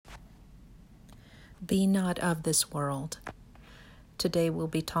Be not of this world. Today we'll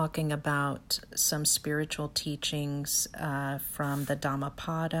be talking about some spiritual teachings from the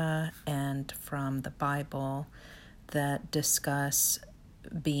Dhammapada and from the Bible that discuss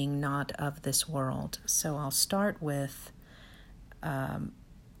being not of this world. So I'll start with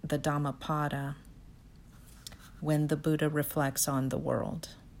the Dhammapada when the Buddha reflects on the world.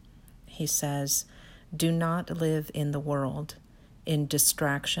 He says, "Do not live in the world, in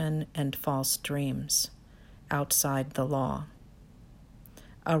distraction and false dreams, outside the law.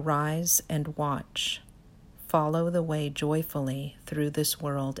 Arise and watch. Follow the way joyfully through this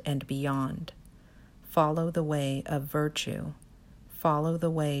world and beyond. Follow the way of virtue. Follow the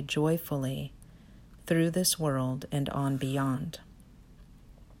way joyfully through this world and on beyond.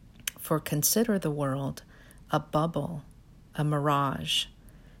 For consider the world a bubble, a mirage.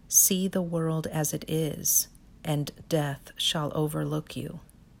 See the world as it is, and death shall overlook you.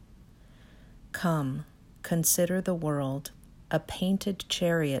 Come, consider the world a painted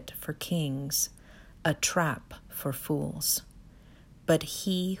chariot for kings, a trap for fools. But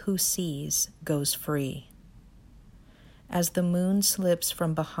he who sees goes free. As the moon slips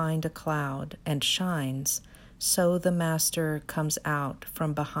from behind a cloud and shines, so the master comes out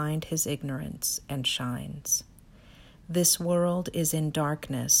from behind his ignorance and shines. This world is in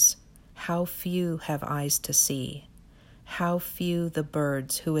darkness. How few have eyes to see. How few the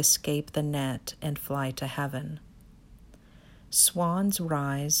birds who escape the net and fly to heaven. Swans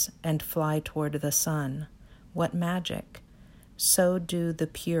rise and fly toward the sun. What magic! So do the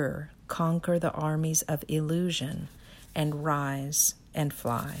pure conquer the armies of illusion and rise and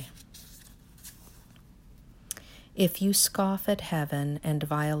fly. If you scoff at heaven and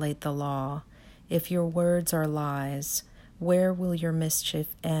violate the law, if your words are lies, where will your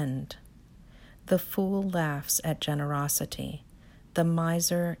mischief end? The fool laughs at generosity. The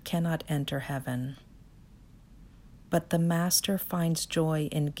miser cannot enter heaven. But the master finds joy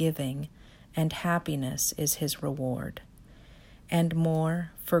in giving, and happiness is his reward. And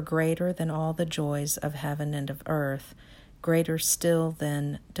more, for greater than all the joys of heaven and of earth, greater still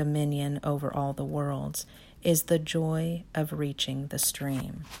than dominion over all the worlds, is the joy of reaching the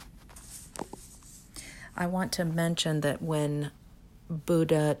stream." I want to mention that when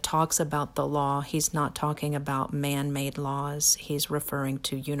Buddha talks about the law, he's not talking about man-made laws. He's referring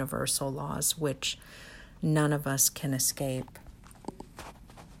to universal laws, which none of us can escape.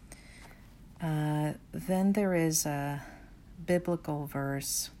 Then there is a biblical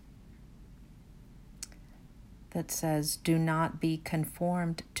verse that says, "Do not be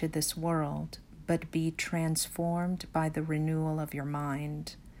conformed to this world, but be transformed by the renewal of your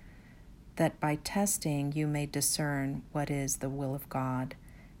mind, that by testing you may discern what is the will of God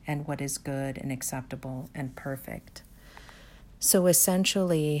and what is good and acceptable and perfect." So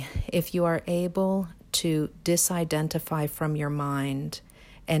essentially, if you are able to disidentify from your mind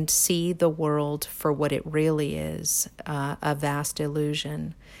and see the world for what it really is, a vast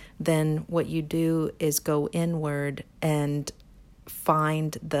illusion, then what you do is go inward and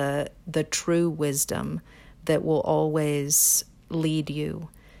find the true wisdom that will always lead you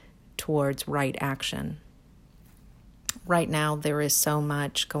towards right action. Right now, there is so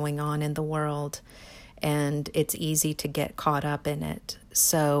much going on in the world, and it's easy to get caught up in it.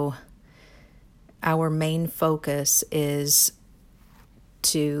 So our main focus is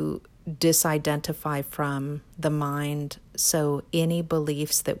to disidentify from the mind. So any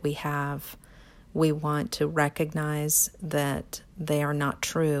beliefs that we have, we want to recognize that they are not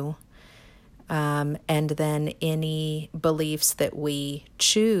true. And then any beliefs that we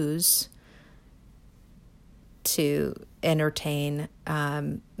choose to entertain,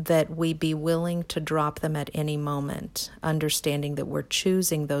 that we be willing to drop them at any moment, understanding that we're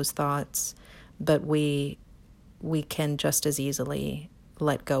choosing those thoughts, but we can just as easily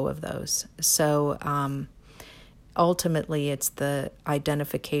let go of those. So ultimately, it's the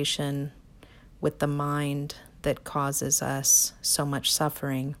identification with the mind that causes us so much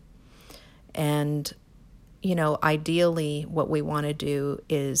suffering. And, ideally what we want to do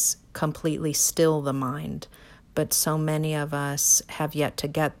is completely still the mind, but so many of us have yet to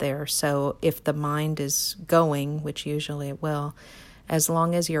get there. So if the mind is going, which usually it will, as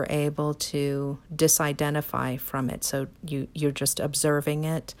long as you're able to disidentify from it, so you're just observing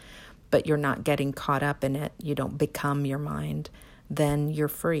it, but you're not getting caught up in it, you don't become your mind, then you're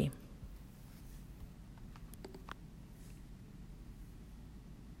free.